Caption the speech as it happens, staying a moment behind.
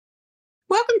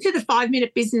Welcome to the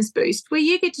 5-Minute Business Boost, where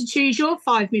you get to choose your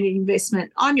 5-minute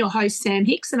investment. I'm your host, Sam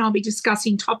Hicks, and I'll be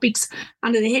discussing topics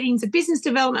under the headings of business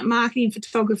development, marketing,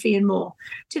 photography, and more.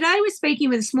 Today, we're speaking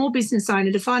with a small business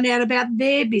owner to find out about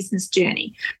their business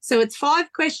journey. So it's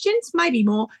 5 questions, maybe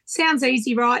more. Sounds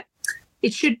easy, right?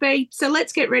 It should be. So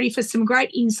let's get ready for some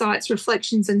great insights,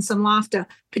 reflections, and some laughter,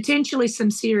 potentially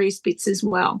some serious bits as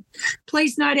well.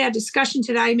 Please note our discussion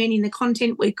today, meaning the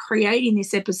content we're creating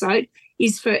this episode,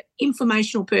 is for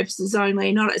informational purposes only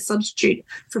and not a substitute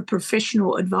for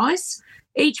professional advice.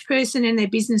 Each person and their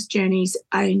business journeys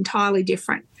are entirely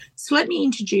different. So let me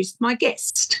introduce my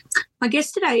guest. My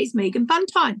guest today is Megan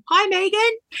Buntine. Hi,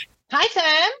 Megan. Hi,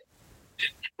 Sam.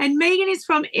 And Megan is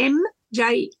from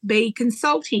MJB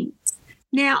Consulting.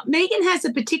 Now, Megan has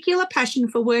a particular passion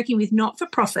for working with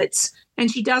not-for-profits,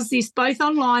 and she does this both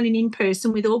online and in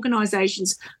person with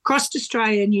organisations across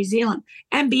Australia and New Zealand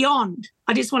and beyond.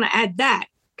 I just want to add that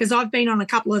because I've been on a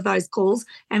couple of those calls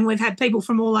and we've had people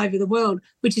from all over the world,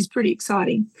 which is pretty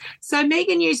exciting. So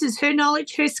Megan uses her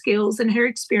knowledge, her skills and her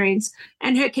experience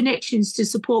and her connections to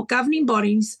support governing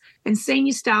bodies and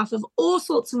senior staff of all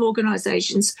sorts of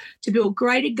organisations to build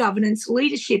greater governance,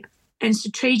 leadership and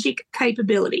strategic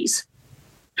capabilities.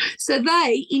 So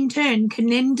they, in turn, can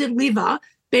then deliver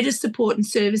better support and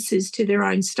services to their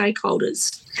own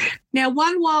stakeholders. Now,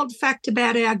 one wild fact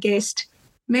about our guest,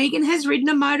 Megan has ridden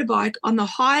a motorbike on the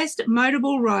highest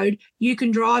motorable road you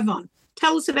can drive on.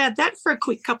 Tell us about that for a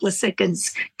quick couple of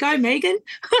seconds. Go, Megan.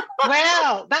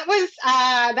 Well, that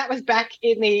was back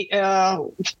in the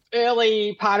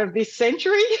early part of this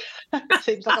century.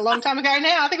 Seems like a long time ago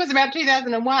now. I think it was about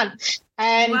 2001.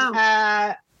 And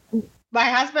wow. My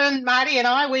husband, Marty, and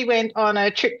I, we went on a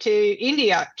trip to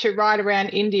India to ride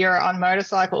around India on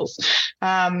motorcycles.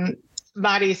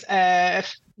 Marty's a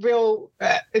real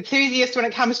enthusiast when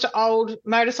it comes to old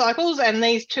motorcycles, and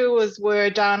these tours were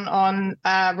done on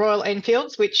Royal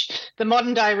Enfields, which the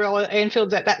modern-day Royal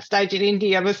Enfields at that stage in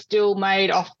India were still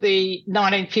made off the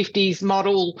 1950s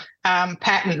model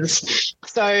patterns.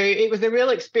 So it was a real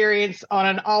experience on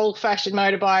an old-fashioned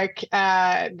motorbike.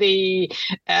 The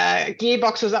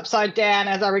gearbox was upside down,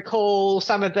 as I recall.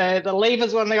 Some of the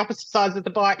levers were on the opposite sides of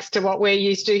the bikes to what we're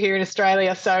used to here in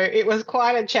Australia. So it was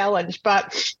quite a challenge,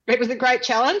 but it was a great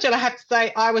challenge. And I have to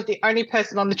say, I was the only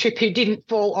person on the trip who didn't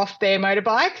fall off their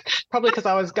motorbike, probably because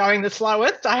I was going the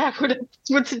slowest, I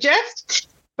would suggest.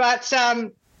 But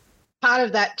part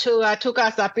of that tour took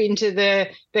us up into the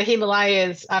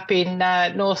Himalayas up in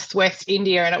northwest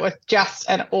India, and it was just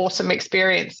an awesome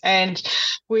experience. And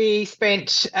we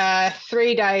spent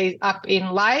 3 days up in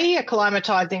Leh,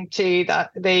 acclimatising to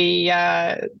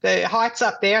the heights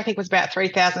up there. I think it was about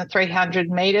 3,300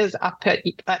 metres up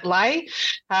at Leh.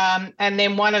 And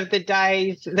then one of the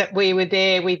days that we were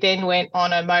there, we then went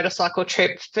on a motorcycle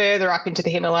trip further up into the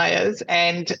Himalayas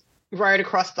and rode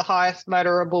across the highest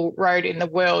motorable road in the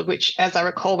world, which, as I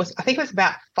recall, I think it was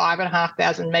about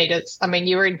 5,500 metres. I mean,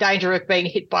 you were in danger of being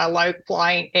hit by a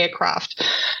low-flying aircraft.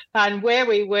 And where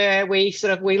we were, we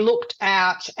looked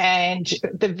out, and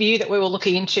the view that we were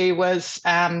looking into was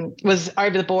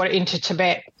over the border into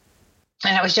Tibet.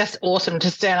 And it was just awesome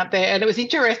to stand up there. And it was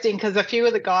interesting because a few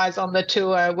of the guys on the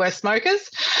tour were smokers.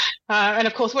 And,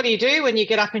 of course, what do you do when you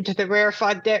get up into the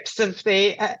rarefied depths of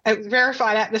the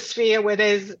rarefied atmosphere where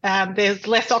there's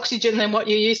less oxygen than what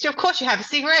you're used to? Of course, you have a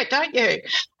cigarette, don't you?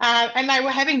 And they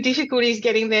were having difficulties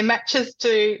getting their matches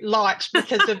to light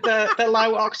because of the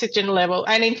low oxygen level.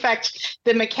 And, in fact,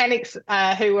 the mechanics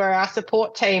who were our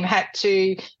support team had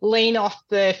to lean off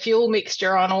the fuel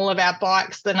mixture on all of our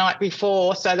bikes the night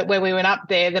before so that when we went up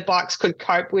there, the bikes could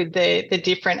cope with the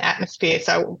different atmosphere.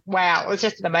 So, wow, it was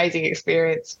just an amazing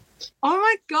experience. Oh,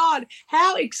 my God,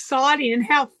 how exciting and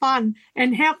how fun,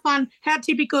 how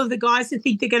typical of the guys to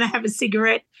think they're going to have a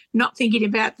cigarette, not thinking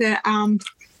about the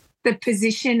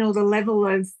position or the level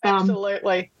of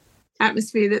absolutely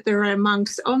atmosphere that they're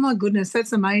amongst. Oh, my goodness,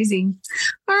 that's amazing.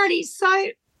 All righty, so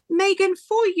Megan,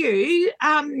 for you,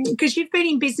 because you've been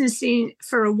in business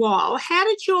for a while, how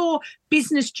did your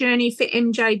business journey for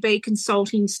MJB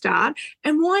Consulting start,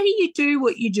 and why do you do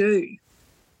what you do?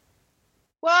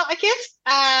 Well, I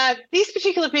guess this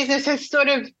particular business has sort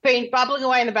of been bubbling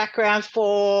away in the background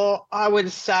for, I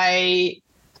would say,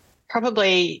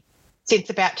 probably since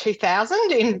about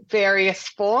 2000 in various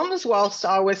forms, whilst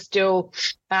I was still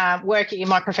working in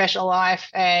my professional life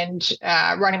and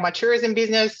running my tourism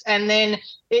business. And then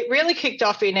it really kicked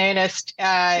off in earnest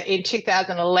in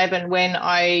 2011 when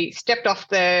I stepped off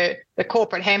the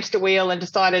corporate hamster wheel and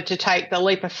decided to take the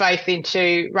leap of faith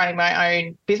into running my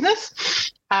own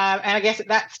business. And I guess at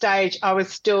that stage, I was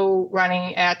still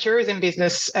running our tourism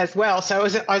business as well. So I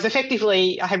was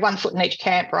effectively, I had one foot in each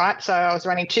camp, right? So I was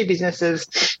running two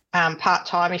businesses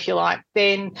part-time, if you like.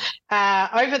 Then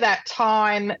over that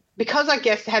time, because I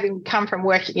guess having come from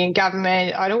working in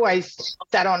government, I'd always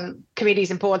sat on committees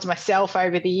and boards myself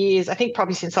over the years. I think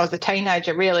probably since I was a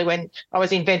teenager, really, when I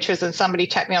was in ventures and somebody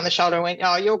tapped me on the shoulder and went,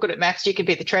 "Oh, you're good at maths, you could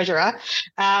be the treasurer."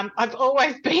 I've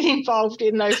always been involved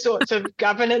in those sorts of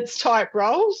governance type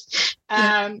roles.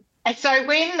 And so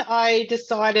when I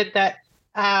decided that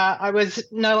I was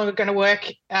no longer going to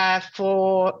work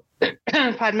for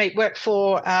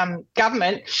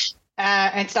government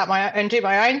and do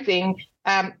my own thing,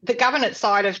 the governance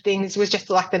side of things was just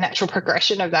like the natural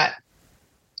progression of that.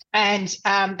 And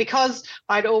because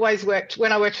I'd always worked,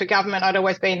 when I worked for government, I'd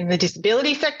always been in the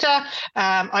disability sector.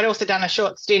 I'd also done a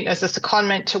short stint as a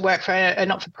secondment to work for a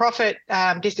not-for-profit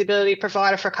disability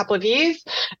provider for a couple of years.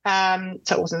 So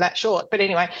it wasn't that short, but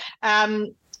anyway.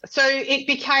 So it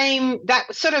became,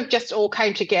 that sort of just all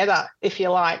came together, if you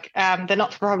like, the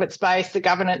not-for-profit space, the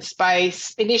governance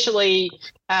space. Initially,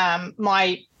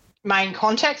 my main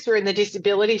contacts were in the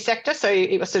disability sector, so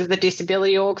it was sort of the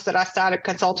disability orgs that I started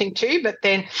consulting to, but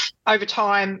then over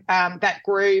time that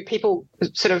grew. People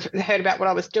sort of heard about what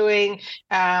I was doing.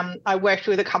 I worked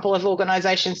with a couple of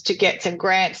organisations to get some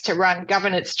grants to run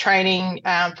governance training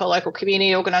for local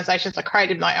community organisations. I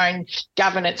created my own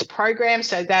governance program,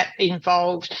 so that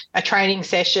involved a training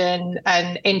session,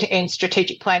 an end-to-end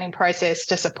strategic planning process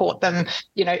to support them.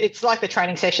 You know, it's like the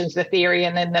training sessions, the theory,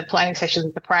 and then the planning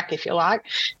sessions, the prac, if you like.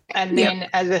 And then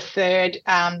as a third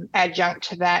adjunct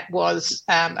to that was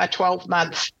a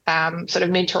 12-month sort of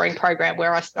mentoring program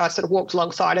where I sort of walked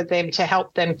alongside of them to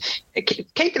help them,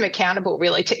 keep them accountable,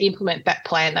 really, to implement that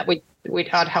plan that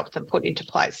I'd help them put into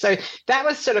place. So that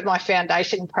was sort of my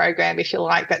foundation program, if you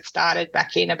like, that started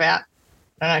back in about,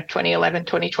 2011,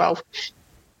 2012.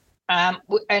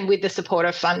 And with the support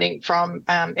of funding from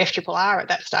FRRR at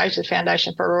that stage, the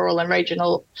Foundation for Rural and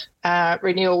Regional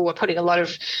Renewal, were putting a lot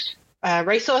of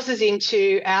resources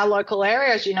into our local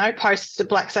area, as you know, post the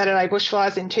Black Saturday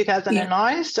bushfires in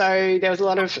 2009. Yeah. So there was a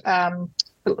lot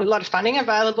of funding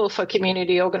available for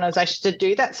community organisations to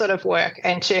do that sort of work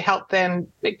and to help them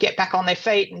get back on their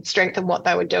feet and strengthen what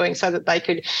they were doing so that they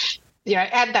could,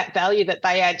 add that value that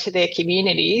they add to their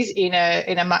communities in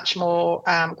a much more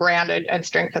grounded and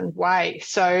strengthened way.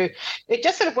 So it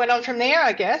just sort of went on from there,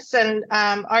 I guess. And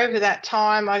over that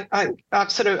time, I've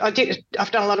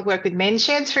done a lot of work with men's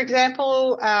sheds, for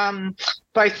example,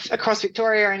 both across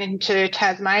Victoria and into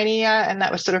Tasmania, and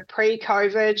that was sort of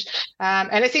pre-COVID.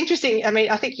 And it's interesting. I mean,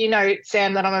 I think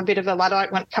Sam, that I'm a bit of a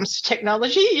Luddite when it comes to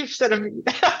technology.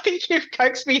 I think you've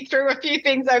coaxed me through a few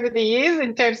things over the years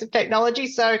in terms of technology.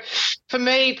 So for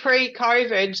me,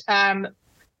 pre-COVID,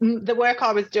 the work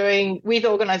I was doing with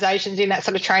organisations in that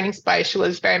sort of training space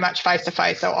was very much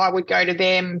face-to-face. So I would go to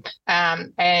them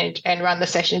and run the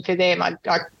session for them. I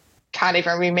can't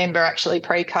even remember actually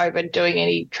pre-COVID doing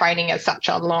any training as such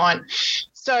online.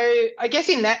 So I guess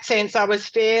in that sense, I was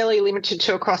fairly limited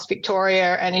to across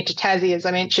Victoria and into Tassie, as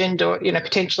I mentioned, or,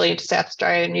 potentially into South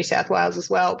Australia and New South Wales as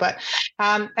well. But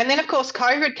and then, of course,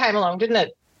 COVID came along, didn't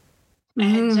it?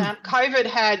 And COVID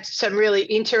had some really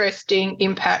interesting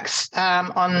impacts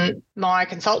on my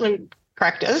consultant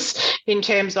practice in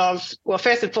terms of, well,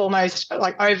 first and foremost,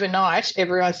 like overnight,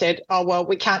 everyone said, oh, well,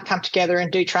 we can't come together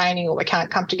and do training, or we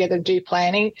can't come together and do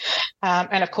planning.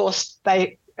 And, of course,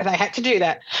 they had to do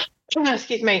that.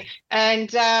 Excuse me.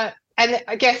 And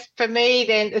I guess for me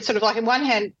then, it's sort of like, on one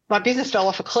hand, my business fell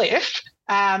off a cliff,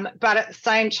 but at the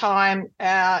same time,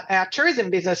 our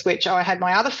tourism business, which I had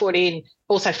my other foot in,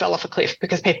 also fell off a cliff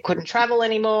because people couldn't travel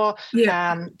anymore.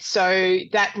 Yeah. So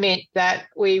that meant that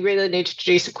we really needed to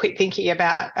do some quick thinking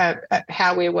about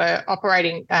how we were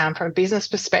operating from a business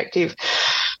perspective.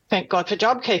 Thank God for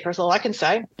JobKeeper is all I can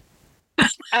say.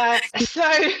 So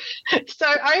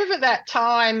over that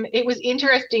time, it was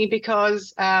interesting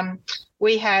because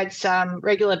we had some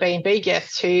regular B&B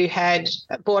guests who had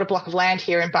bought a block of land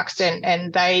here in Buxton,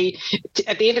 and they,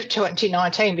 at the end of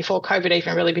 2019, before COVID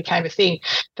even really became a thing,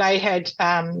 they had,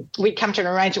 we'd come to an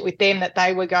arrangement with them that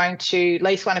they were going to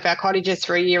lease one of our cottages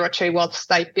for a year or two whilst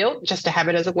they built, just to have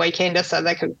it as a weekender so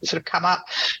they could sort of come up,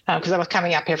 because they were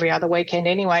coming up every other weekend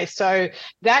anyway. So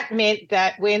that meant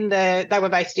that when they were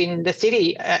based in the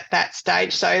city at that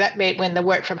stage, so that meant when the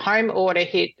work from home order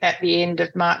hit at the end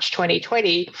of March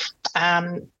 2020,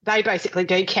 they basically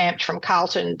decamped from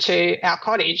Carlton to our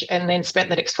cottage and then spent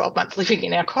the next 12 months living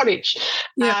in our cottage.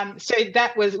 Yeah. So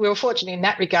we were fortunate in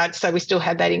that regard. So we still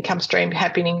had that income stream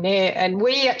happening there. And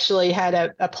we actually had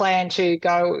a plan to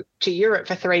go to Europe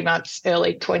for 3 months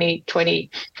early 2020,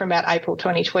 from about April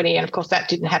 2020. And of course, that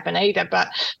didn't happen either. But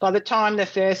by the time the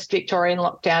first Victorian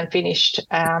lockdown finished,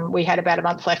 we had about a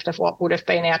month left of what would have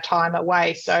been our time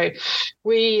away. So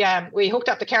we hooked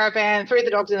up the caravan, threw the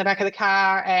dogs in the back of the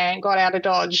car and got out of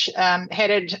Dodge,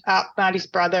 headed up. Marty's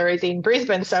brother is in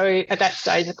Brisbane. So at that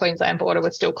stage, the Queensland border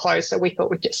was still closed. So we thought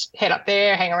we'd just head up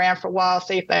there, hang around for a while,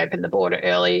 see if they opened the border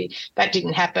early. That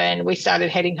didn't happen. We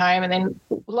started heading home, and then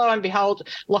lo and behold,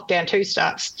 lockdown 2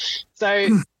 starts. So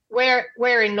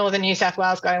we're in northern New South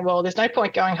Wales going, well, there's no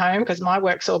point going home because my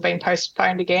work's all been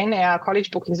postponed again. Our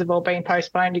cottage bookings have all been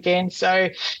postponed again. So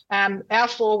our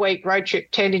 4-week road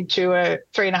trip turned into a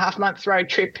 3.5-month road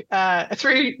trip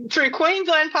through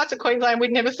Queensland, parts of Queensland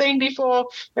we'd never seen before.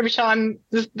 Every time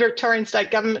the Victorian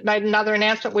state government made another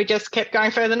announcement, we just kept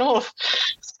going further north.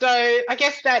 So I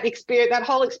guess that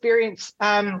whole experience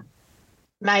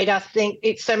made us think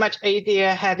it's so much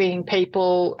easier having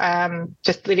people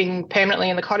just living permanently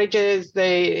in the cottages.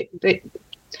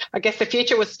 I guess the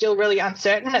future was still really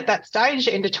uncertain at that stage,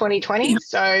 into 2020.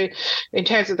 So in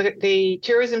terms of the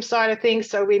tourism side of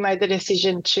things, so we made the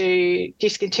decision to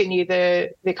discontinue the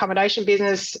accommodation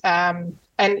business.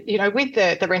 And, with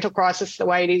the rental crisis the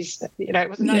way it is, it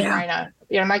was a no-brainer,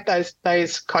 make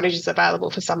those cottages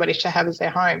available for somebody to have as their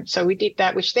home. So we did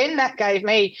that, which then that gave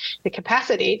me the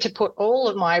capacity to put all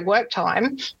of my work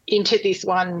time into this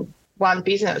one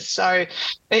business. So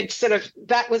it's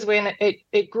that was when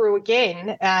it grew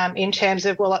again, in terms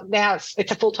of, well, now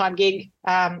it's a full-time gig.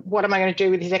 What am I going to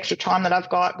do with this extra time that I've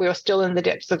got? We were still in the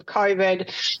depths of COVID.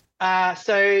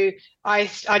 So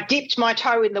I dipped my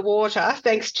toe in the water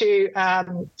thanks to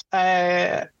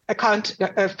a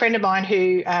friend of mine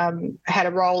who had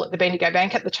a role at the Bendigo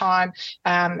Bank at the time.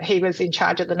 He was in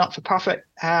charge of the not-for-profit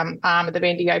arm of the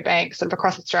Bendigo Bank sort of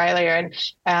across Australia,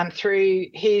 and through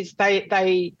his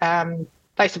they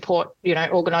support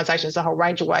organisations a whole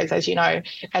range of ways, as you know,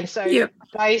 and so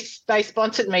they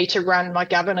sponsored me to run my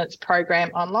governance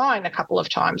program online a couple of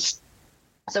times.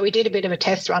 So we did a bit of a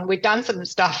test run. We'd done some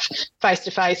stuff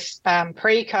face-to-face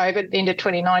pre-COVID into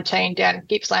 2019 down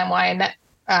Gippsland Way, and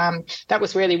that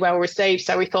was really well received.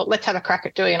 So we thought, let's have a crack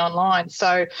at doing it online.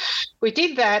 So we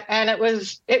did that, and it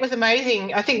was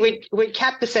amazing. I think we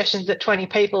capped the sessions at 20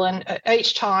 people, and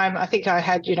each time I think I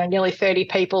had nearly 30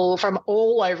 people from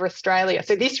all over Australia.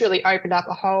 So this really opened up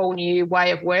a whole new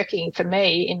way of working for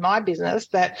me in my business,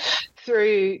 that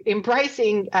through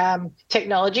embracing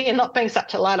technology and not being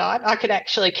such a Luddite, I could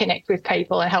actually connect with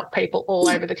people and help people all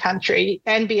over the country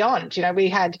and beyond. We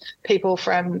had people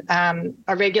from,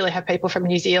 I regularly have people from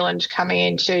New Zealand coming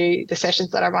into the sessions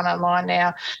that I run online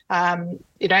now, and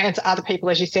to other people,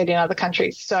 as you said, in other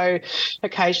countries, so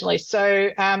occasionally. So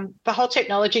the whole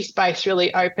technology space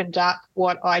really opened up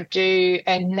what I do.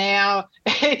 And now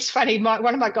it's funny,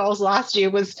 one of my goals last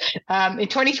year was in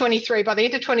 2023, by the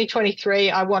end of 2023,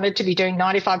 I wanted to be doing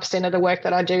 95% of the work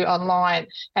that I do online.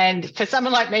 And for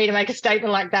someone like me to make a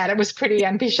statement like that, it was pretty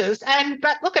ambitious.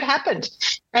 But look, it happened.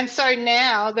 And so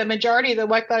now the majority of the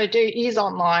work that I do is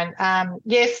online.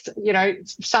 Yes,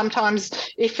 sometimes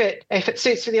if it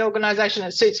suits for the organisation,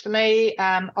 it suits for me,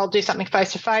 I'll do something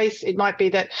face-to-face. It might be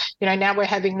that, now we're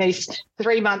having these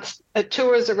 3-month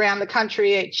tours around the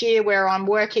country each year where I'm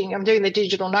doing the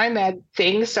digital nomad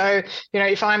thing. So,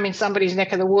 if I'm in somebody's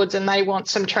neck of the woods and they want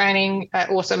some training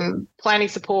or some planning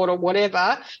support or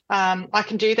whatever, I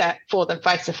can do that for them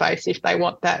face-to-face if they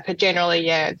want that. But generally,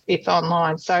 it's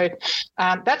online. So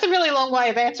that's a really long way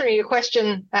of answering your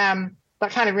question. I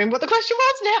can't even remember what the question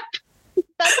was now.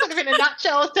 That's sort of in a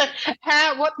nutshell as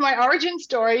to what's my origin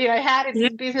story. How did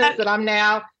this business that I'm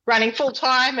now running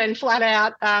full-time and flat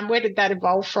out, where did that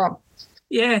evolve from?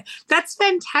 Yeah, that's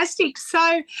fantastic.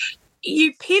 So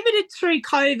you pivoted through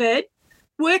COVID,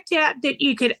 worked out that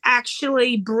you could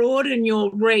actually broaden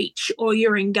your reach or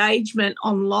your engagement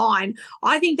online.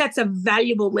 I think that's a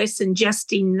valuable lesson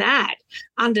just in that,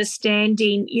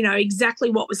 understanding, exactly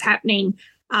what was happening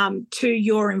to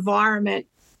your environment,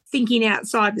 thinking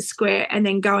outside the square and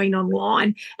then going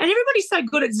online. And everybody's so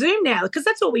good at Zoom now because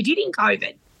that's all we did in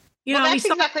COVID. That's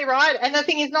exactly right. And the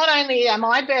thing is, not only am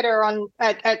I better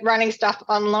at running stuff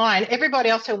online, everybody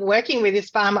else who I'm working with is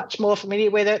far much more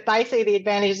familiar with it. They see the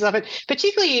advantages of it,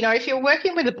 particularly, if you're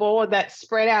working with a board that's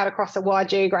spread out across a wide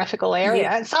geographical area,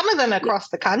 and some of them across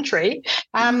the country,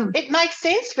 it makes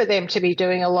sense for them to be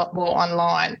doing a lot more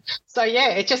online. So,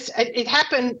 it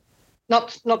happened.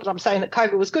 not that I'm saying that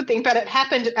COVID was a good thing, but it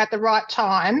happened at the right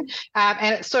time.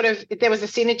 And it sort of, there was a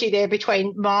synergy there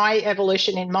between my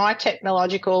evolution in my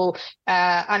technological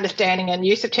understanding and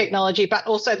use of technology, but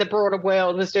also the broader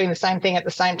world was doing the same thing at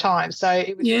the same time. So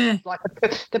it was like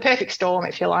the perfect storm,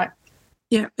 if you like.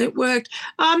 Yeah, it worked.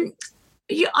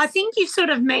 I think you sort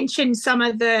of mentioned some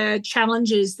of the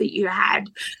challenges that you had.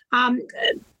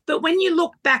 But when you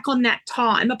look back on that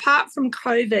time, apart from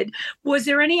COVID, was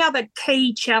there any other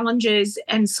key challenges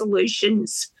and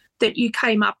solutions that you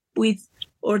came up with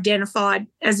or identified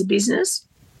as a business?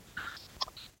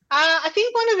 I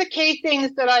think one of the key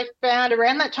things that I found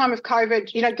around that time of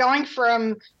COVID, going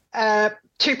from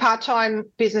 2 part-time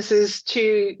businesses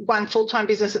to 1 full-time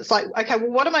business, it's like, okay,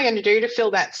 well, what am I going to do to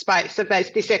fill that space of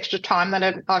this extra time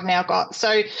that I've now got?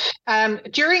 So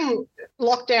during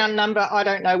lockdown number, I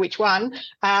don't know which one,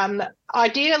 I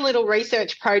did a little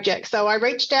research project. So I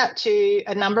reached out to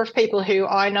a number of people who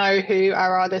I know who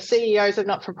are either CEOs of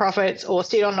not-for-profits or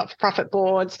sit on not-for-profit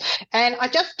boards. And I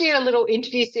just did a little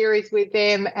interview series with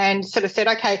them and sort of said,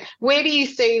 okay, where do you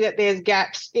see that there's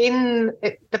gaps in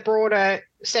the broader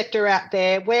sector out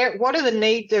there? What are the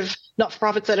needs of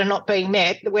not-for-profits that are not being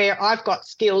met, where I've got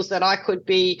skills that I could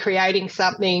be creating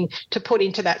something to put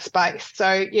into that space?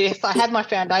 So, yes, I had my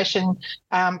foundation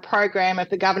program of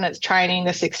the governance training,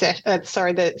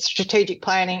 the strategic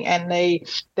planning and the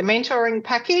mentoring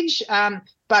package,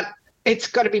 but it's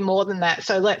got to be more than that.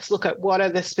 So let's look at what are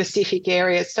the specific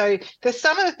areas. So there's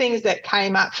some of the things that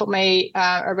came up for me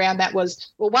around that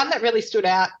was, well, one that really stood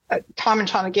out time and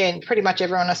time again, pretty much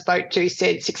everyone I spoke to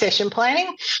said succession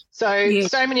planning.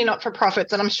 So many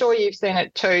not-for-profits, and I'm sure you've seen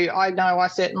it too. I know I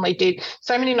certainly did.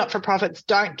 So many not-for-profits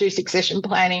don't do succession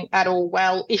planning at all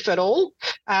well, if at all.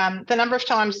 The number of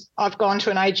times I've gone to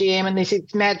an AGM and there's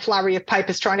this mad flurry of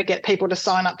papers trying to get people to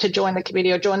sign up to join the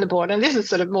committee or join the board, and this is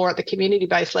sort of more at the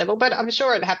community-based level, but I'm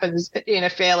sure it happens in a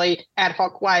fairly ad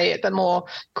hoc way at the more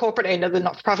corporate end of the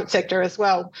not-for-profit sector as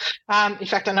well. In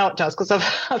fact, I know it does because I've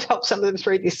helped some of them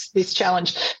through this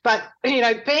challenge. But,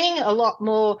 being a lot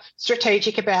more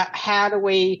strategic about how do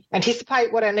we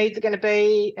anticipate what our needs are going to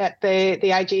be at the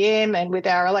AGM and with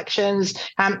our elections.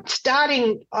 I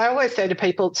always say to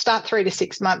people, start 3 to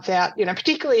 6 months out,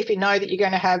 particularly if you know that you're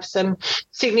going to have some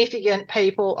significant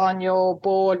people on your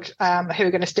board who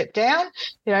are going to step down.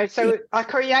 So I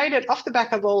created, off the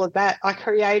back of all of that, I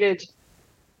created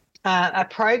a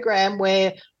program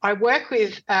where I work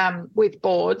with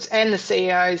boards and the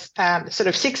CEOs sort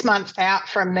of 6 months out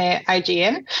from their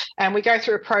AGM, and we go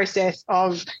through a process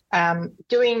of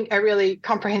doing a really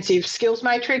comprehensive skills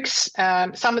matrix.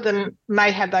 Some of them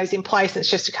may have those in place. It's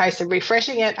just a case of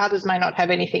refreshing it. Others may not have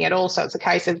anything at all, so it's a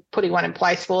case of putting one in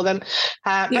place for them.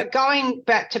 But going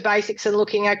back to basics and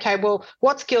looking, okay, well,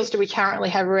 what skills do we currently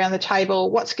have around the table?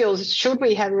 What skills should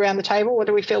we have around the table? What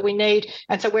do we feel we need?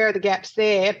 And so where are the gaps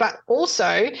there? But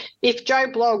also, if Joe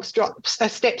Bloggs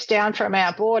steps down from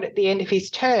our board at the end of his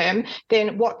term,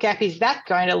 then what gap is that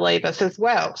going to leave us as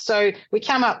well? So we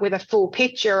come up with a full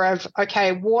picture of,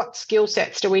 okay, what skill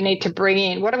sets do we need to bring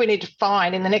in? What do we need to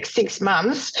find in the next 6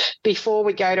 months before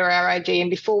we go to our AGM,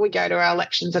 before we go to our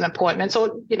elections and appointments?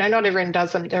 Or, not everyone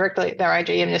does them directly at their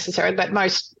AGM necessarily, but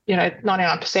most,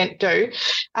 99% do.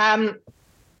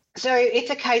 So it's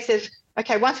a case of,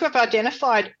 okay, once we've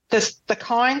identified the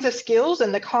kinds of skills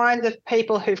and the kinds of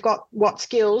people who've got what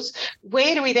skills,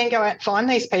 where do we then go out and find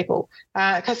these people?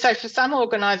 Because so for some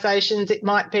organisations, it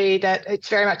might be that it's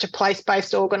very much a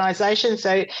place-based organisation.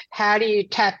 So how do you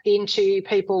tap into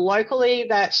people locally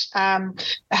that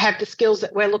have the skills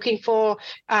that we're looking for?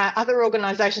 Other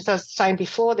organisations, as I was saying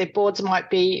before, their boards might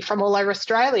be from all over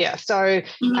Australia. So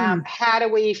how do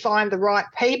we find the right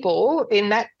people in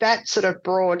that sort of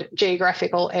broad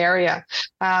geographical area?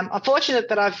 I'm fortunate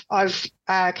that I've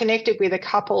connected with a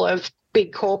couple of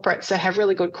big corporates that have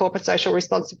really good corporate social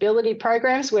responsibility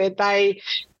programs where they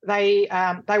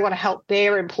want to help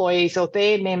their employees or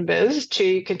their members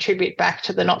to contribute back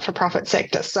to the not-for-profit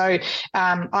sector. So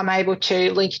I'm able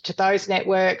to link to those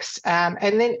networks.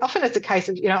 And then often it's a case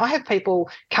of, I have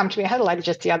people come to me. I had a lady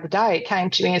just the other day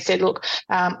came to me and said, look,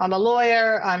 I'm a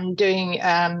lawyer. I'm doing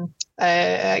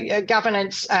a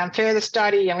governance further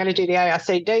study. I'm going to do the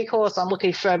ARCD course. I'm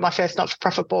looking for my first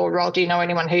not-for-profit board role. Do you know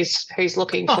anyone who's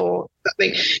looking for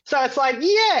something. So it's like,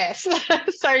 yes.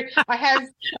 So I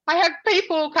have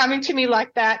people coming to me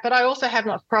like that, but I also have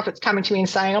not-for-profits coming to me and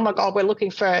saying, oh my God, we're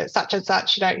looking for such and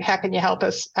such, how can you help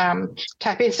us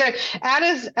tap in? So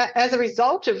as a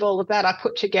result of all of that, I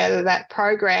put together that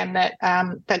program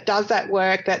that does that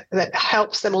work, that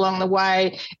helps them along the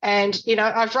way. And,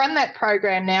 I've run that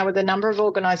program now with a number of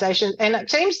organisations, and it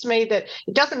seems to me that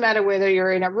it doesn't matter whether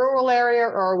you're in a rural area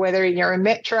or whether you're in a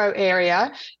metro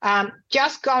area,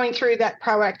 just going through that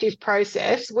proactive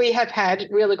process, we have had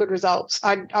really good results.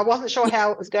 I wasn't sure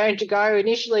how it was going to go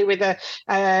initially with a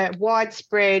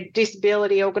widespread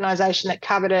disability organisation that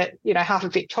covered half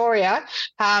of Victoria,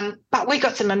 but we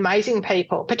got some amazing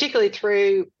people, particularly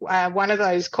through one of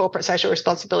those corporate social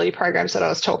responsibility programs that I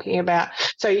was talking about.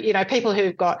 So, people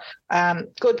who've got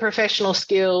good professional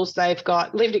skills, they've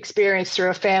got lived experience through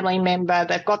a family member,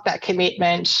 they've got that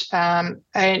commitment, so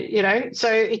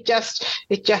it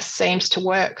just seems to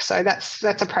work. So that's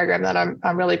a program that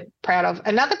I'm really proud of.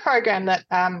 Another program that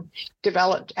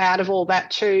developed out of all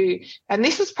that too, and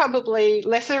this is probably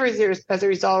less as a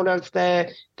result of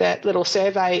that little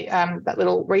survey, that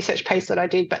little research piece that I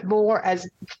did, but more as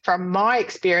from my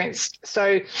experience.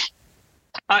 So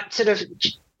I sort of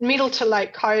middle to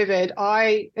late COVID,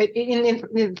 in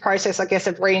the process, I guess,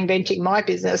 of reinventing my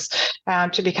business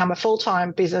to become a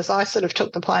full-time business, I sort of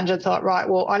took the plunge and thought, right,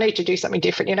 well, I need to do something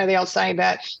different. The old saying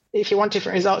that if you want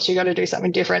different results, you've got to do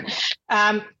something different.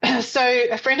 So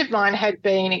a friend of mine had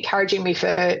been encouraging me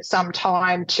for some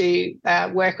time to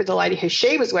work with a lady who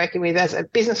she was working with as a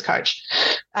business coach.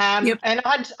 And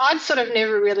I'd sort of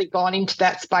never really gone into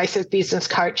that space of business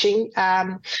coaching.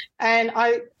 And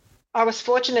I was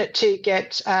fortunate to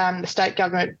get the state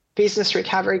government business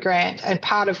recovery grant, and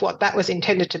part of what that was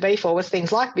intended to be for was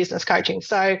things like business coaching.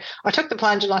 So I took the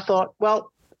plunge and I thought,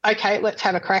 well, okay, let's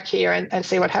have a crack here and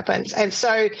see what happens. And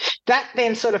so that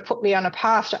then sort of put me on a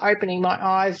path to opening my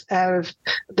eyes of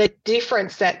the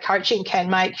difference that coaching can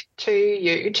make to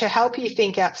you, to help you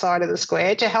think outside of the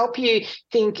square, to help you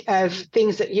think of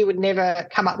things that you would never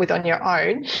come up with on your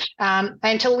own,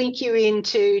 and to link you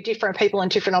into different people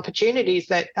and different opportunities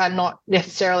that are not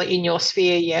necessarily in your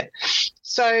sphere yet.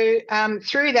 So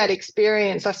through that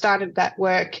experience, I started that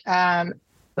work.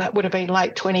 That would have been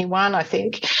late 21, I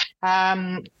think.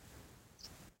 I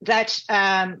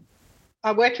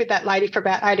worked with that lady for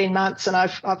about 18 months, and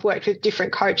I've worked with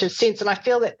different coaches since. And I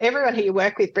feel that everyone who you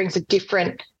work with brings a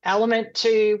different element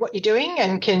to what you're doing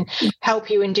and can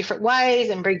help you in different ways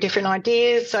and bring different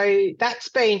ideas. So that's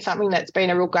been something that's been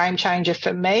a real game changer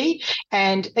for me.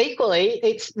 And equally,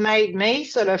 it's made me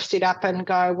sort of sit up and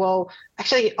go, well,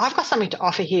 actually, I've got something to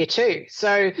offer here too.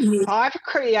 So I've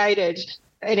created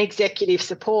an executive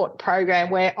support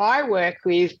program where I work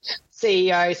with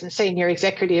CEOs and senior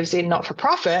executives in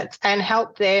not-for-profits and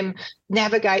help them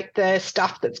navigate the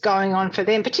stuff that's going on for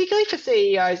them, particularly for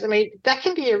CEOs. I mean, that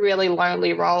can be a really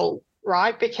lonely role,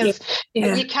 right? Because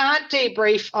you can't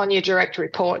debrief on your direct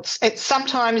reports. It's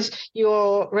sometimes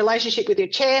your relationship with your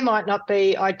chair might not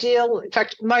be ideal. In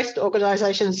fact, most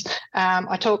organisations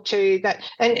I talk to that,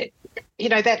 and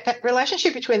that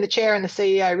relationship between the chair and the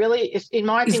CEO really is, in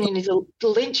my opinion, is the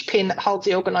linchpin that holds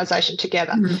the organisation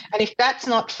together. And if that's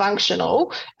not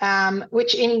functional,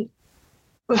 which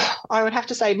I would have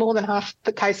to say more than half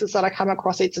the cases that I come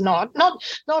across, it's not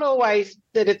always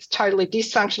that it's totally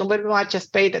dysfunctional, but it might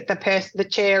just be that the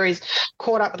chair is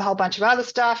caught up with a whole bunch of other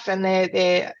stuff and they're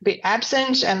a bit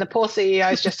absent, and the poor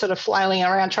CEO is just sort of flailing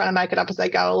around trying to make it up as they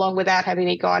go along without having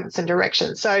any guidance and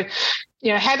direction. So,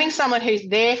 having someone who's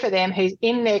there for them, who's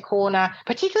in their corner,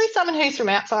 particularly someone who's from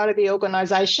outside of the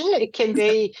organisation, it can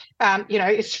be,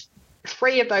 it's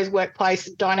free of those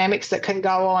workplace dynamics that can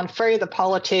go on, free of the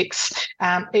politics.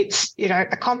 It's,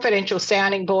 a confidential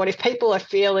sounding board. If people are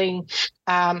feeling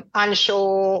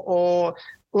unsure or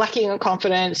lacking in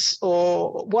confidence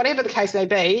or whatever the case may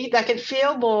be, they can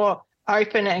feel more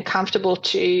open and comfortable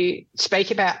to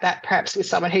speak about that perhaps with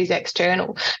someone who's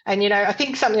external. And, I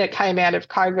think something that came out of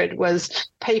COVID was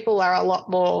people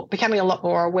are becoming a lot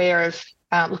more aware of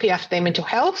looking after their mental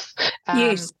health.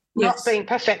 Not being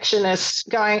perfectionists,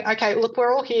 going, okay, look,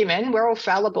 we're all human, we're all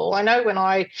fallible. I know when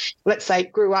I, let's say,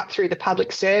 grew up through the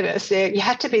public service, you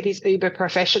had to be this uber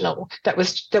professional that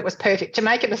was perfect. To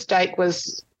make a mistake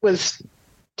was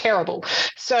terrible.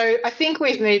 So I think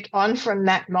we've moved on from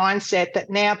that mindset that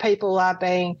now people are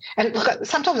being, and look,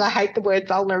 sometimes I hate the word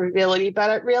vulnerability, but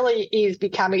it really is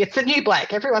becoming, it's the new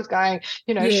black. Everyone's going,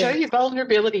 show your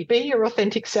vulnerability, be your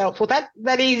authentic self. Well,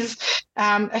 that is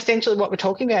essentially what we're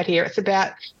talking about here. It's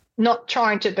about not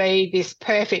trying to be this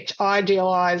perfect,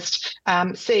 idealised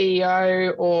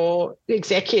CEO or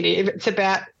executive. It's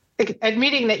about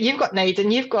admitting that you've got needs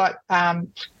and you've got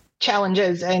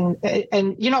challenges and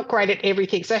you're not great at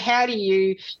everything. So how do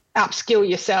you upskill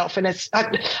yourself? And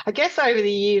I guess over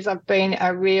the years I've been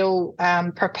a real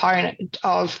proponent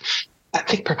of, I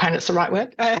think proponent's the right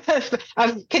word,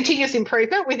 continuous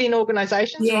improvement within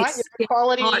organisations, yes, right? yes.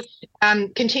 Quality,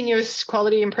 continuous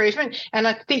quality improvement. And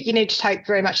I think you need to take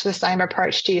very much the same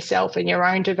approach to yourself and your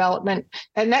own development.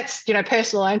 And that's,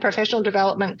 personal and professional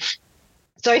development.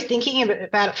 So thinking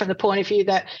about it from the point of view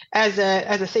that as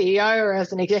a CEO or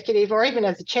as an executive or even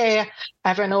as a chair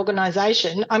of an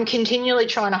organisation, I'm continually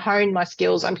trying to hone my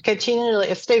skills. I'm continually,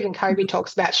 as Stephen Covey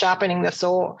talks about, sharpening the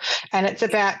saw. And it's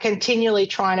about continually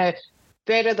trying to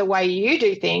better the way you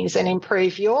do things and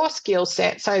improve your skill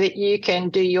set so that you can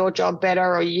do your job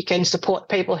better or you can support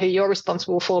people who you're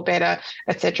responsible for better,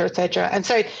 et cetera, et cetera. And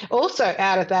so also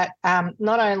out of that,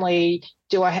 not only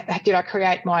did I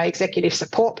create my executive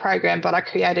support program, but I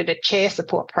created a chair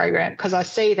support program because I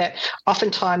see that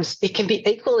oftentimes it can be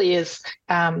equally as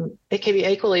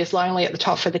lonely at the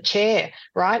top for the chair,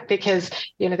 right? Because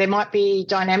there might be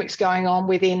dynamics going on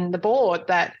within the board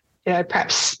that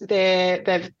perhaps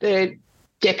they're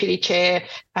deputy chair,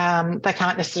 they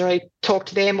can't necessarily talk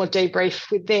to them or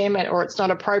debrief with them, or it's not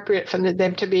appropriate for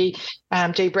them to be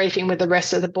debriefing with the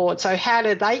rest of the board. So how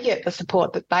do they get the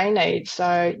support that they need?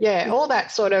 So, all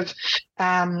that sort of,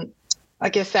 I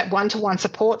guess that one-to-one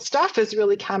support stuff has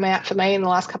really come out for me in the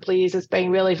last couple of years as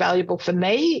being really valuable for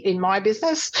me in my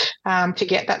business to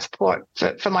get that support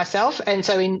for myself. And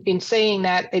so in seeing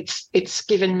that, it's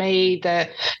given me the,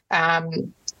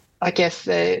 I guess,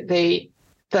 the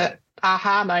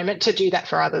aha moment to do that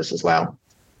for others as well.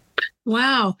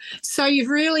 Wow. So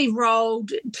you've really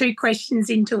rolled two questions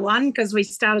into one because we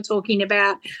started talking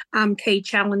about key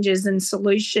challenges and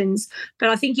solutions, but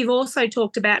I think you've also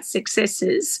talked about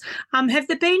successes. Have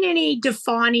there been any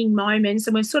defining moments,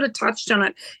 and we've sort of touched on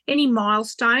it, any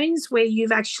milestones where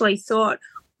you've actually thought,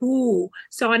 ooh,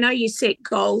 so I know you set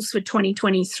goals for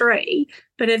 2023,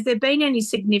 but have there been any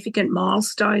significant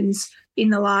milestones in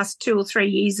the last 2 or 3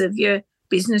 years of your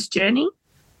business journey?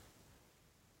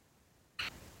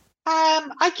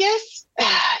 I guess,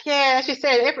 as you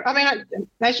said,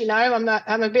 as you know,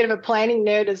 I'm a bit of a planning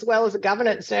nerd as well as a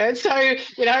governance nerd. So,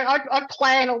 I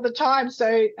plan all the time.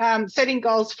 So setting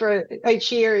goals for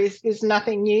each year is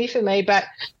nothing new for me, but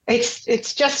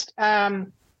it's just, I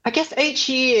guess each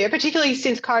year, particularly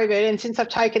since COVID and since I've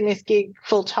taken this gig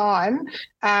full time,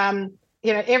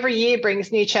 every year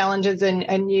brings new challenges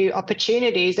and new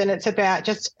opportunities, and it's about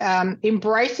just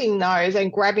embracing those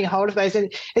and grabbing hold of those.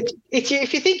 And if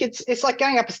you think it's like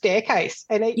going up a staircase,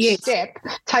 and each step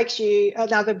takes you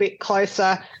another bit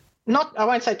closer. I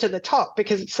won't say to the top,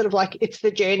 because it's sort of like it's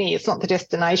the journey, it's not the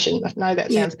destination. I know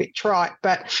that sounds a bit trite,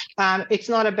 but it's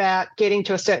not about getting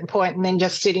to a certain point and then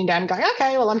just sitting down and going,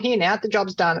 okay, well, I'm here now, the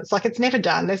job's done. It's like it's never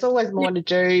done. There's always more to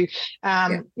do.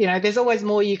 There's always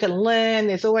more you can learn.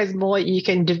 There's always more you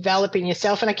can develop in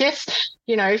yourself. And I guess,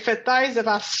 for those of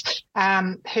us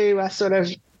who are sort of,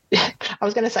 I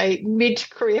was going to say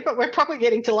mid-career, but we're probably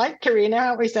getting to late career now,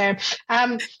 aren't we, Sam?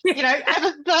 Those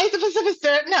of us of a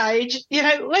certain age,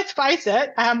 let's face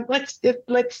it, let's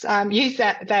use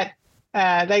that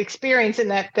the experience in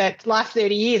that last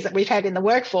 30 years that we've had in the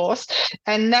workforce,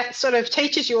 and that sort of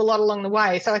teaches you a lot along the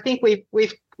way. So I think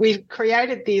we've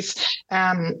created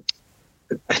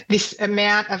this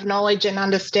amount of knowledge and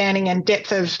understanding and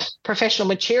depth of professional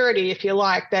maturity, if you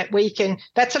like, that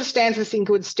sort of stands us in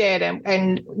good stead,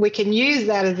 and we can use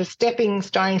that as a stepping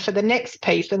stone for the next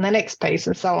piece and the next piece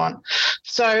and so on.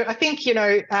 So I think,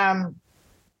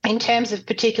 in terms of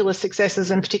particular successes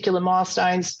and particular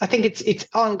milestones, I think it's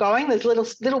ongoing. There's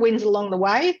little wins along the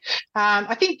way.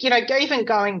 I think, even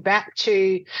going back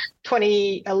to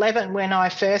 2011 when I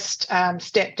first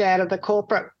stepped out of the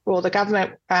corporate or the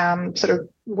government sort of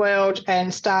world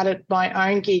and started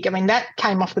my own gig. I mean, that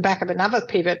came off the back of another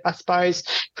pivot, I suppose,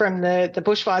 from the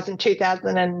bushfires in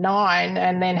 2009,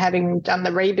 and then having done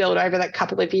the rebuild over that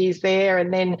couple of years there.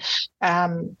 And then,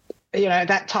 at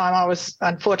that time I was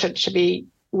unfortunate to be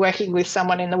working with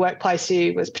someone in the workplace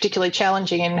who was particularly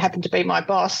challenging and happened to be my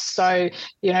boss. So,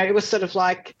 it was sort of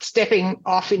like stepping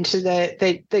off into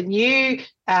the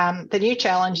new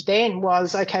challenge then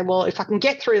was, okay, well, if I can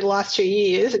get through the last 2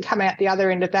 years and come out the other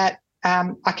end of that,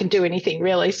 I can do anything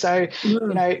really. So,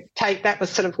 that was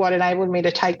sort of what enabled me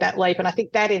to take that leap. And I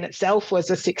think that in itself was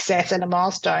a success and a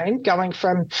milestone, going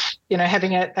from,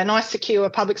 having a nice, secure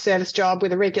public service job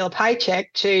with a regular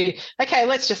paycheck to, okay,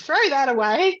 let's just throw that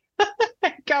away.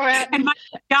 Go out and make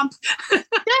the jump.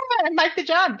 And make the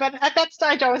jump. But at that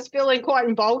stage, I was feeling quite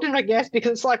emboldened, I guess,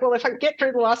 because it's like, well, if I can get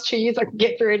through the last 2 years, I can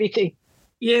get through anything.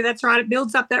 Yeah, that's right. It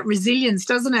builds up that resilience,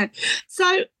 doesn't it? So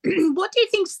what do you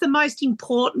think is the most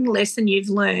important lesson you've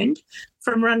learned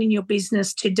from running your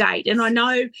business to date? And I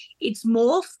know it's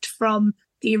morphed from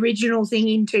the original thing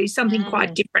into something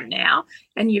quite different now,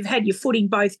 and you've had your foot in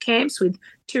both camps with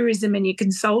tourism and your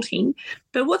consulting.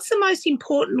 But what's the most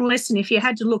important lesson if you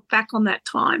had to look back on that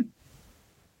time?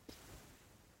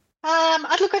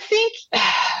 Look, I think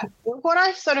what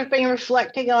I've sort of been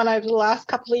reflecting on over the last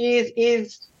couple of years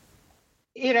is,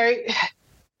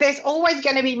 there's always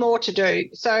going to be more to do.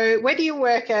 So whether you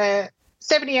work a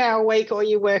 70-hour week or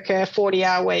you work a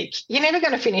 40-hour week, you're never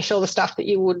going to finish all the stuff that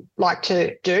you would like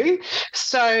to do.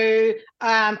 So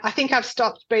I think I've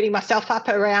stopped beating myself up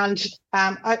around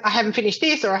I haven't finished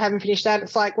this or I haven't finished that.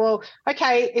 It's like, well,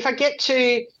 okay, if I get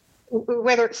to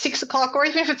whether it's 6 o'clock or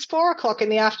even if it's 4 o'clock in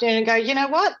the afternoon and go, you know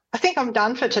what, I think I'm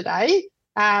done for today,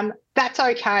 that's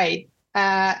okay.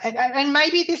 And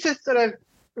maybe this is sort of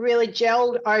really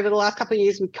gelled over the last couple of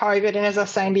years with COVID. And as I was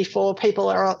saying before, people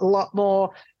are a lot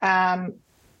more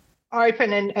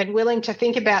open and willing to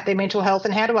think about their mental health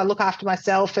and how do I look after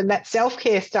myself, and that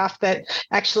self-care stuff that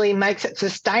actually makes it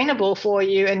sustainable for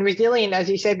you and resilient, as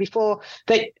you said before,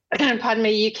 that, pardon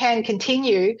me, you can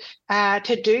continue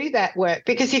to do that work.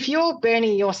 Because if you're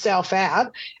burning yourself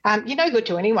out, you're no good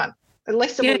to anyone,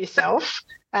 less of yourself.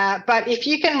 But if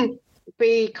you can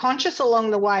be conscious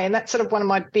along the way, and that's sort of one of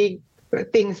my big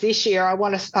things this year.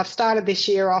 I've started this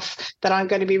year off that I'm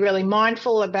going to be really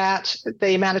mindful about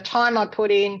the amount of time I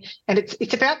put in, and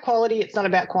it's about quality. It's not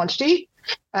about quantity.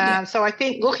 So I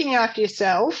think looking after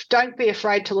yourself, don't be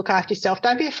afraid to look after yourself.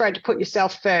 Don't be afraid to put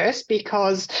yourself first,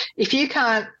 because if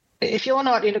you're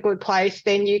not in a good place,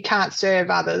 then you can't serve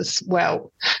others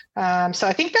well. So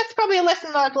I think that's probably a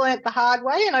lesson that I've learned the hard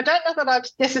way, and I don't know that I've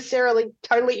necessarily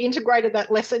totally integrated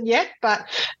that lesson yet, but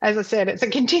as I said, it's a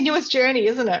continuous journey,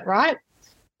 isn't it, right?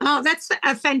 Oh, that's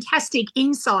a fantastic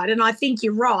insight, and I think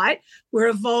you're right. We're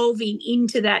evolving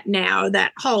into that now,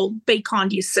 that whole be kind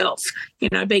to yourself,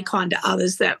 be kind to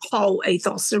others, that whole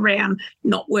ethos around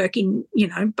not working,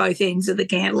 both ends of the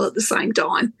candle at the same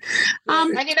time.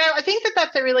 And, I think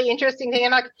that's a really interesting thing.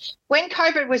 And when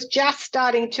COVID was just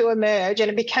starting to emerge and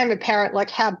it became apparent like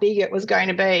how big it was going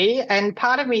to be, and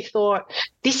part of me thought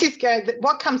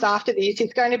what comes after this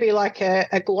is going to be like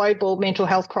a global mental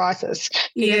health crisis.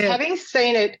 Because having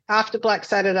seen it after Black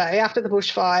Saturday, after the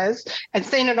bushfires, and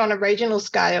seen it on a regional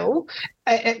scale,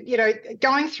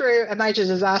 going through a major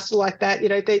disaster like that,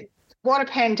 what a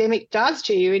pandemic does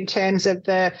to you in terms of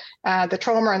the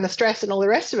trauma and the stress and all the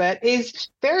rest of it is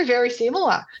very, very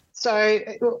similar. So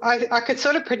I could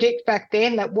sort of predict back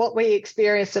then that what we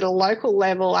experienced at a local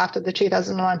level after the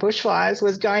 2009 bushfires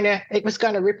was going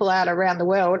to ripple out around the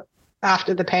world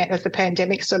after as the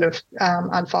pandemic sort of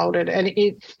unfolded, and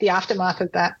it's the aftermath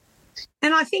of that.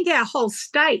 And I think our whole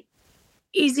state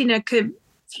is in a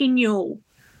continual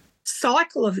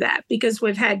cycle of that, because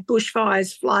we've had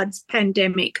bushfires, floods,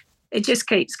 pandemic. It just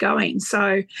keeps going.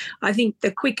 So I think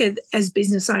the quicker as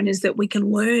business owners that we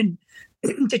can learn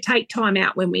to take time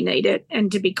out when we need it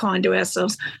and to be kind to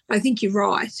ourselves, I think you're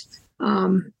right.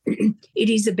 It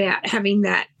is about having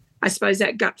that, I suppose,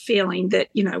 that gut feeling that,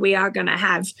 we are going to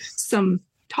have some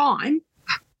time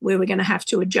where we're going to have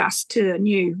to adjust to a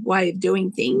new way of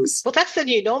doing things. Well, that's the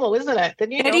new normal, isn't it? The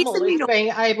new normal is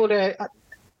being able to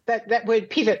that word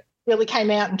pivot really came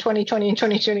out in 2020 and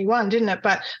 2021, didn't it?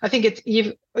 But I think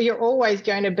you're always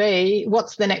going to be,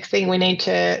 what's the next thing we need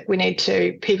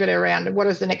to pivot around, and what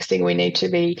is the next thing we need to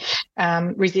be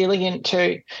resilient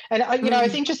to? And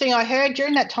it's interesting. I heard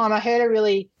during that time,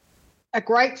 a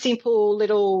great simple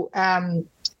little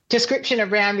description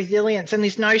around resilience, and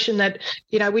this notion that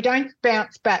we don't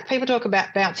bounce back. People talk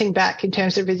about bouncing back in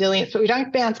terms of resilience, but we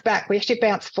don't bounce back. We actually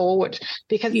bounce forward,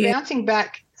 because bouncing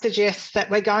back suggests that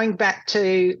we're going back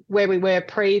to where we were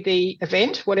pre the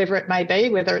event, whatever it may be,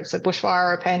 whether it's a bushfire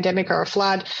or a pandemic or a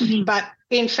flood. Mm-hmm. But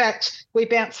in fact, we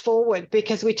bounce forward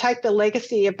because we take the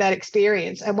legacy of that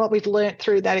experience and what we've learnt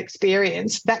through that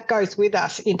experience, that goes with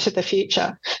us into the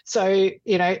future. So,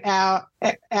 our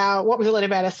what we've learned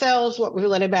about ourselves, what we've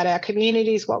learned about our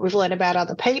communities, what we've learned about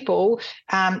other people,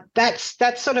 that's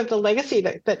sort of the legacy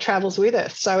that travels with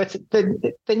us. So it's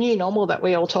the new normal that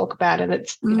we all talk about, and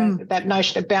it's that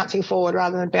notion of bouncing forward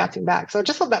rather than bouncing back. So I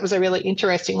just thought that was a really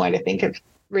interesting way to think of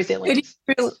resilience. It is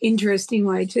a real interesting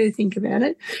way to think about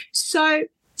it. So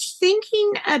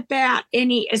thinking about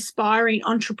any aspiring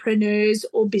entrepreneurs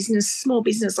or small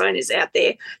business owners out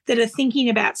there that are thinking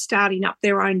about starting up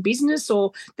their own business,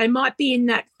 or they might be in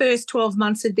that first 12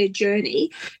 months of their journey,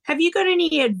 have you got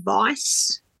any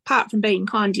advice, apart from being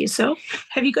kind to yourself?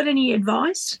 Have you got any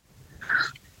advice?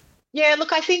 Yeah,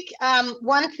 look, I think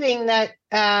one thing that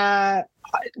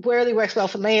really works well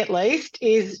for me, at least,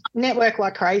 is network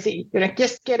like crazy.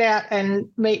 Just get out and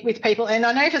meet with people. And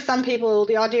I know for some people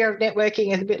the idea of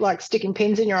networking is a bit like sticking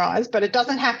pins in your eyes, but it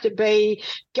doesn't have to be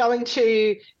going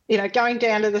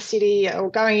down to the city or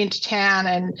going into town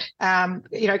and,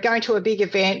 going to a big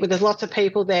event where there's lots of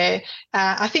people there.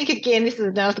 I think, again, this is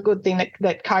another good thing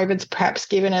that COVID's perhaps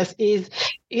given us is,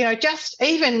 just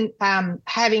even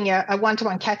having a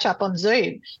one-to-one catch-up on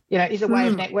Zoom, is a way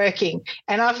of networking.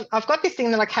 And I've got this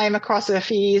thing that I came across a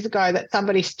few years ago that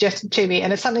somebody suggested to me,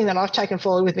 and it's something that I've taken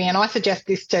forward with me, and I suggest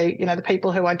this to, the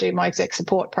people who I do my exec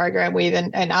support program with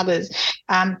and others.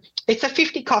 It's a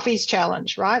 50 coffees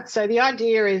challenge, right? So the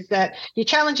idea is that you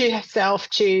challenge yourself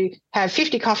to have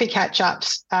 50 coffee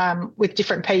catch-ups with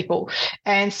different people.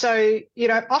 And so,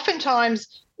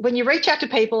 oftentimes when you reach out to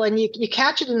people and you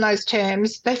couch it in those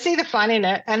terms, they see the fun in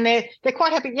it and they're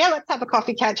quite happy. Yeah, let's have a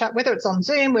coffee catch-up, whether it's on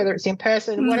Zoom, whether it's in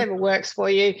person, whatever works for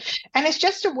you. And it's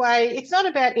just a way, it's not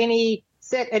about any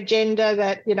set agenda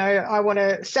that, I want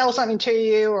to sell something to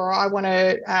you or I want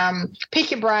to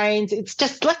pick your brains. It's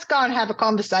just let's go and have a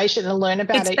conversation and learn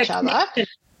about each other.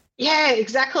 Yeah,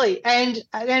 exactly. And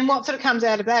then what sort of comes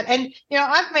out of that? And,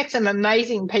 I've met some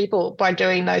amazing people by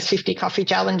doing those 50 coffee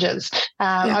challenges.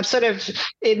 I'm sort of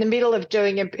in the middle of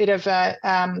doing a bit of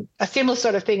a similar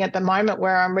sort of thing at the moment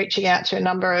where I'm reaching out to a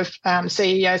number of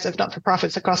CEOs of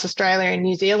not-for-profits across Australia and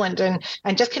New Zealand and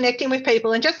just connecting with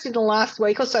people. And just in the last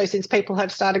week or so since people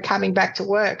have started coming back to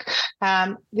work,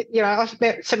 I've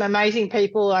met some amazing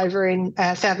people over in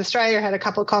South Australia, had a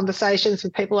couple of conversations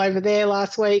with people over there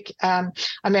last week. I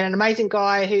met an amazing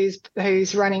guy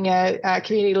who's running a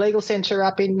community legal centre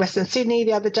up in Western Sydney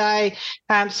the other day.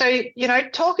 So,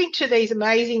 talking to these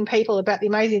amazing people about the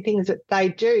amazing things that they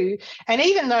do, and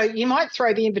even though you might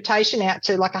throw the invitation out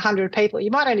to like 100 people,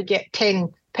 you might only get 10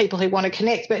 people who want to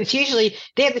connect, but it's usually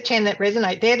they're the 10 that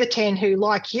resonate. They're the 10 who,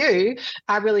 like you,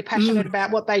 are really passionate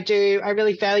about what they do, are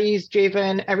really values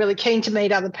driven, are really keen to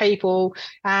meet other people.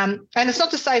 And it's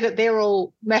not to say that they're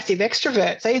all massive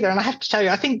extroverts either. And I have to tell you,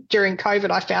 I think during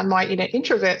COVID I found my inner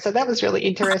introvert, so that was really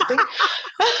interesting.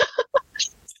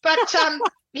 But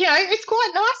it's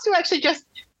quite nice to actually just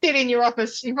sit in your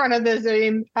office in front of the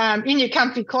Zoom in your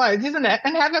comfy clothes, isn't it?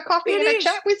 And have a coffee and a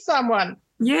chat with someone.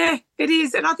 Yeah, it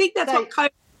is. And I think that's what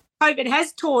COVID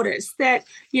has taught us, that,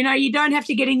 you don't have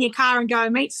to get in your car and go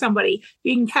and meet somebody.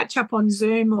 You can catch up on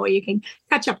Zoom or you can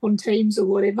catch up on Teams or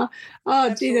whatever. Oh,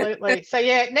 absolutely. So,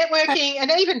 yeah, networking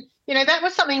and even, that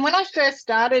was something when I first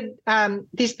started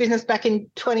this business back in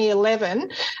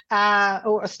 2011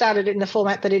 or started it in the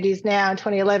format that it is now in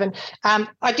 2011,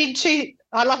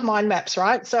 I love mind maps,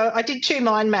 right? So I did 2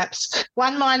 mind maps.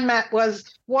 One mind map was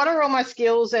what are all my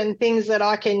skills and things that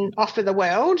I can offer the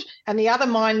world? And the other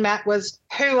mind map was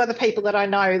who are the people that I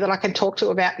know that I can talk to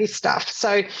about this stuff?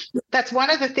 So that's one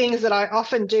of the things that I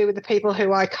often do with the people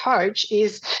who I coach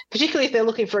is, particularly if they're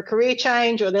looking for a career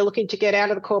change or they're looking to get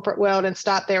out of the corporate world and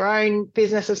start their own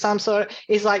business of some sort,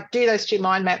 is like do those 2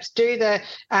 mind maps. Do the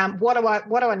what do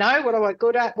I know? What am I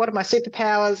good at? What are my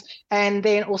superpowers? And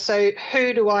then also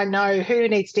who do I know? Who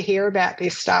needs to hear about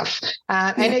this stuff?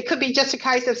 And it could be just a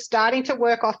case of starting to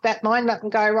work off that mind map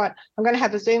and go, right, I'm going to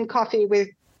have a Zoom coffee with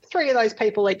 3 of those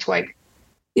people each week.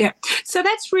 Yeah. So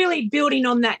that's really building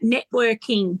on that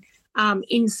networking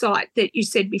insight that you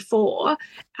said before.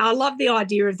 I love the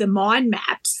idea of the mind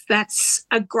maps. That's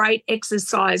a great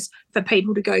exercise for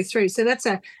people to go through. So that's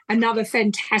another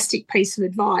fantastic piece of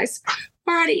advice.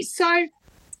 Alrighty, so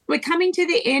we're coming to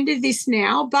the end of this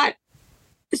now, but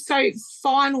so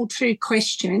final 2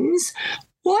 questions.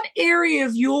 What area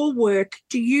of your work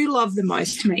do you love the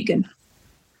most, Megan?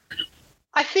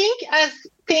 I think as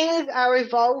things are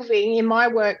evolving in my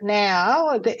work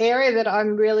now, the area that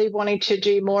I'm really wanting to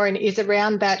do more in is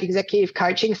around that executive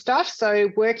coaching stuff.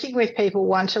 So working with people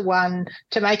one-to-one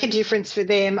to make a difference for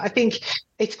them. I think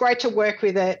it's great to work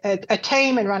with a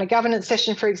team and run a governance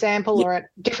session, for example, or a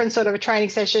different sort of a training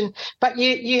session, but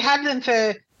you have them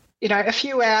for, a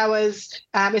few hours.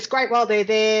 It's great while they're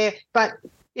there, but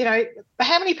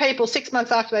how many people 6 months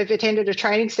after they've attended a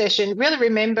training session really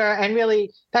remember and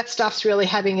really that stuff's really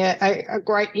having a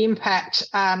great impact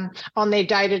on their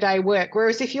day-to-day work?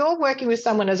 Whereas if you're working with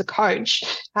someone as a coach,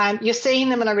 you're seeing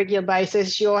them on a regular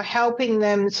basis, you're helping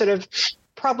them sort of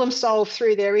problem solve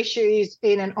through their issues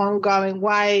in an ongoing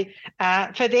way.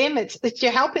 For them, it's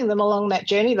you're helping them along that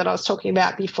journey that I was talking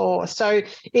about before. So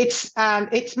it's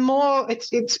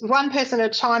one person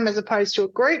at a time as opposed to a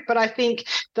group. But I think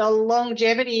the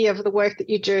longevity of the work that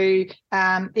you do,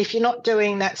 if you're not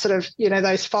doing that sort of,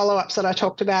 those follow-ups that I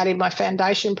talked about in my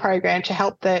foundation program to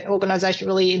help the organisation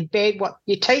really embed what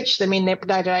you teach them in their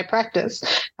day-to-day practice,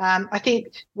 I think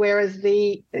whereas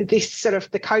this sort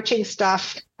of the coaching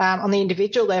stuff on the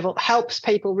individual level helps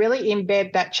people really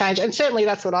embed that change. And certainly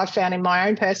that's what I've found in my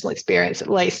own personal experience, at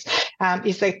least,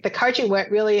 is that the coaching work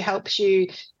really helps you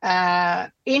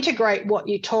integrate what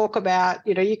you talk about.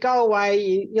 You go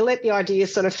away, you let the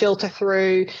ideas sort of filter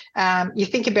through, you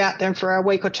think about them for a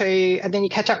week or two, and then you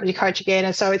catch up with your coach again.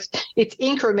 And so it's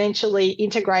incrementally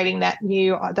integrating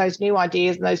those new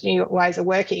ideas and those new ways of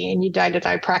working in your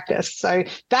day-to-day practice. So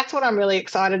that's what I'm really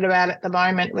excited about at the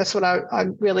moment. That's what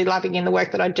I'm really loving in the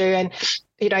work that I do. And,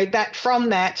 that from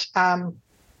that,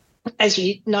 as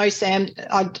you know, Sam,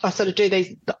 I sort of do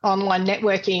these online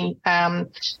networking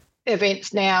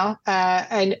events now,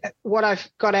 and what I've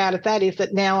got out of that is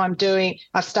that now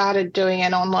I've started doing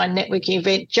an online networking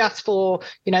event just for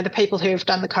the people who have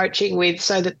done the coaching with,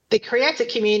 so that it creates a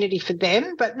community for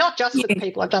them, but not just for the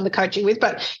people I've done the coaching with,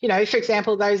 but for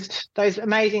example, those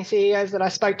amazing CEOs that I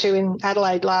spoke to in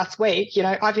Adelaide last week,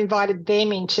 I've invited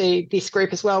them into this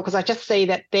group as well, because I just see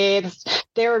that they're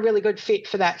a really good fit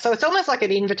for that. So it's almost like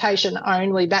an invitation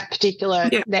only, that particular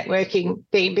networking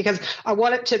thing, because I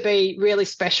want it to be really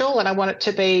special, and I want it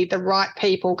to be the right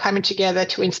people coming together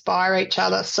to inspire each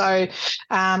other. So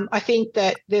I think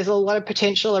that there's a lot of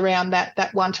potential around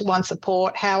that one-to-one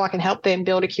support, how I can help them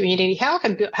build a community, how I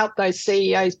can help those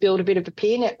CEOs build a bit of a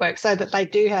peer network so that they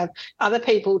do have other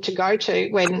people to go to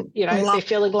when, they're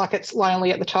feeling like it's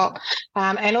lonely at the top.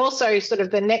 And also sort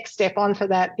of the next step on for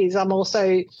that is I'm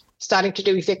also starting to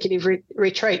do executive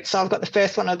retreats. So I've got the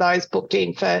first one of those booked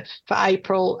in for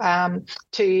April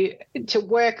to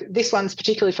work. This one's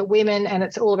particularly for women, and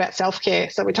it's all about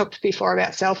self-care. So we talked before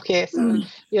about self-care. So,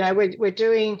 we're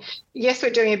doing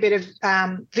a bit of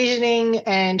visioning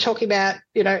and talking about,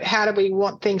 how do we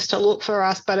want things to look for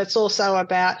us, but it's also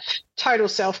about total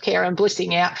self-care and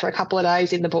blissing out for a couple of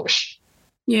days in the bush.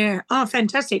 Yeah. Oh,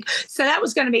 fantastic. So that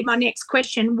was going to be my next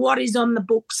question. What is on the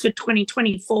books for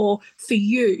 2024 for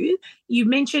you? You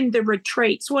mentioned the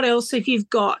retreats. What else have you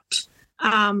got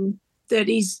that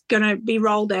is going to be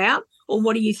rolled out, or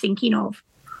what are you thinking of?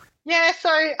 Yeah.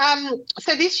 So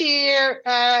this year,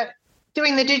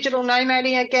 doing the digital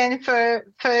nomading again for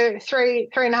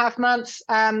 3.5 months.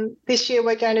 This year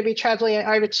we're going to be travelling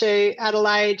over to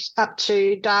Adelaide, up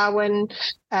to Darwin,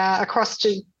 across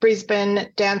to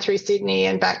Brisbane, down through Sydney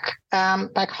and back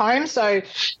home. So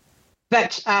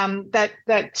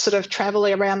that sort of travel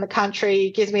around the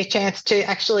country gives me a chance to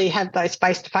actually have those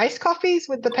face-to-face coffees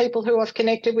with the people who I've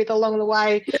connected with along the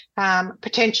way,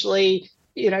 potentially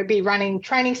be running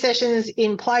training sessions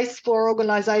in place for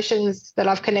organisations that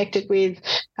I've connected with,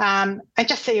 and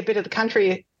just see a bit of the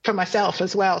country for myself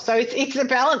as well. So it's a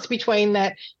balance between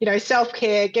that,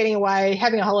 self-care, getting away,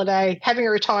 having a holiday, having a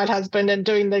retired husband and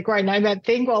doing the grey nomad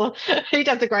thing. Well, he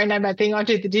does the grey nomad thing, I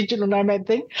do the digital nomad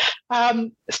thing.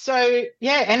 And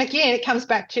again, it comes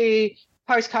back to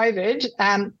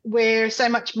post-COVID, we're so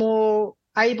much more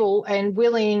able and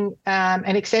willing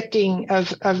and accepting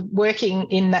of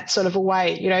working in that sort of a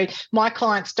way. My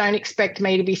clients don't expect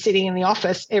me to be sitting in the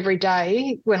office every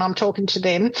day when I'm talking to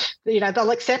them.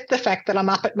 They'll accept the fact that I'm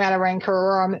up at Mataranka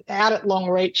or I'm out at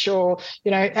Longreach or,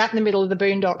 out in the middle of the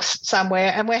boondocks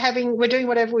somewhere, and we're doing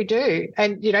whatever we do.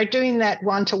 And, doing that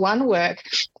one-to-one work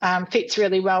fits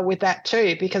really well with that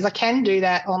too, because I can do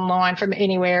that online from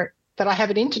anywhere that I have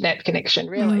an internet connection,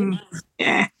 really.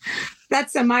 Yeah.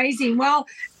 That's amazing. Well,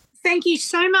 thank you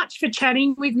so much for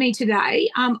chatting with me today.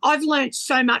 I've learnt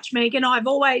so much, Megan. I've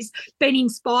always been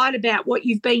inspired about what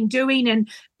you've been doing and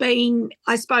being,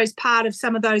 I suppose, part of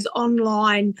some of those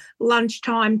online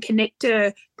lunchtime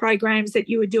connector programs that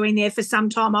you were doing there for some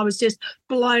time. I was just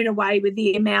blown away with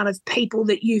the amount of people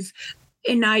that you've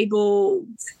enabled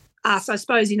us, I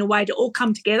suppose, in a way to all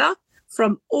come together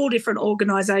from all different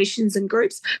organisations and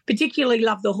groups. Particularly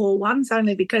love the hall ones,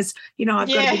 only because, I've got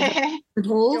a big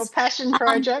halls. Your passion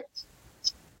project.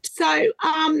 So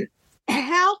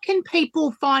how can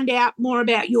people find out more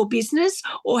about your business,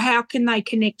 or how can they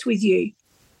connect with you?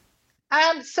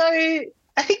 So I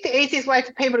think the easiest way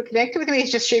for people to connect with me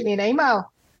is just shoot me an email,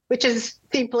 which is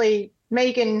simply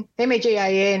Megan,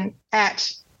 MEGAN, at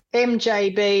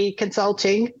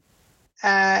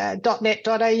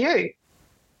mjbconsulting.net.au.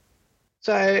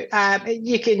 So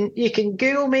you can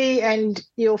Google me and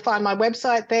you'll find my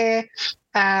website there.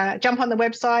 jump on the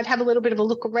website, have a little bit of a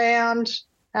look around.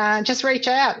 Just reach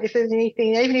out if there's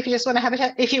anything, even if you just want to have a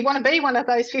chat. If you want to be one of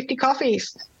those 50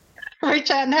 coffees, reach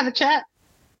out and have a chat.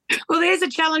 Well, there's a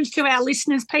challenge to our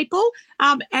listeners, people.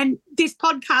 And this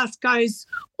podcast goes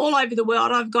all over the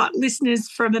world. I've got listeners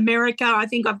from America. I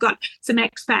think I've got some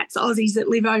expats, Aussies that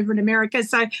live over in America.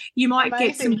 So you might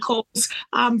get some calls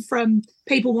from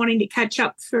people wanting to catch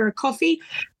up for a coffee.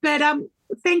 But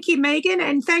thank you, Megan,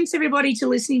 and thanks everybody to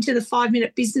listening to the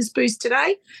 5-Minute Business Boost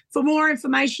today. For more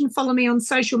information, follow me on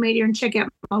social media and check out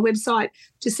my website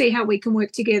to see how we can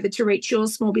work together to reach your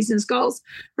small business goals.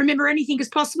 Remember, anything is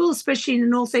possible, especially in the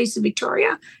northeast of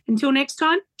Victoria. Until next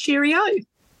time, cheerio.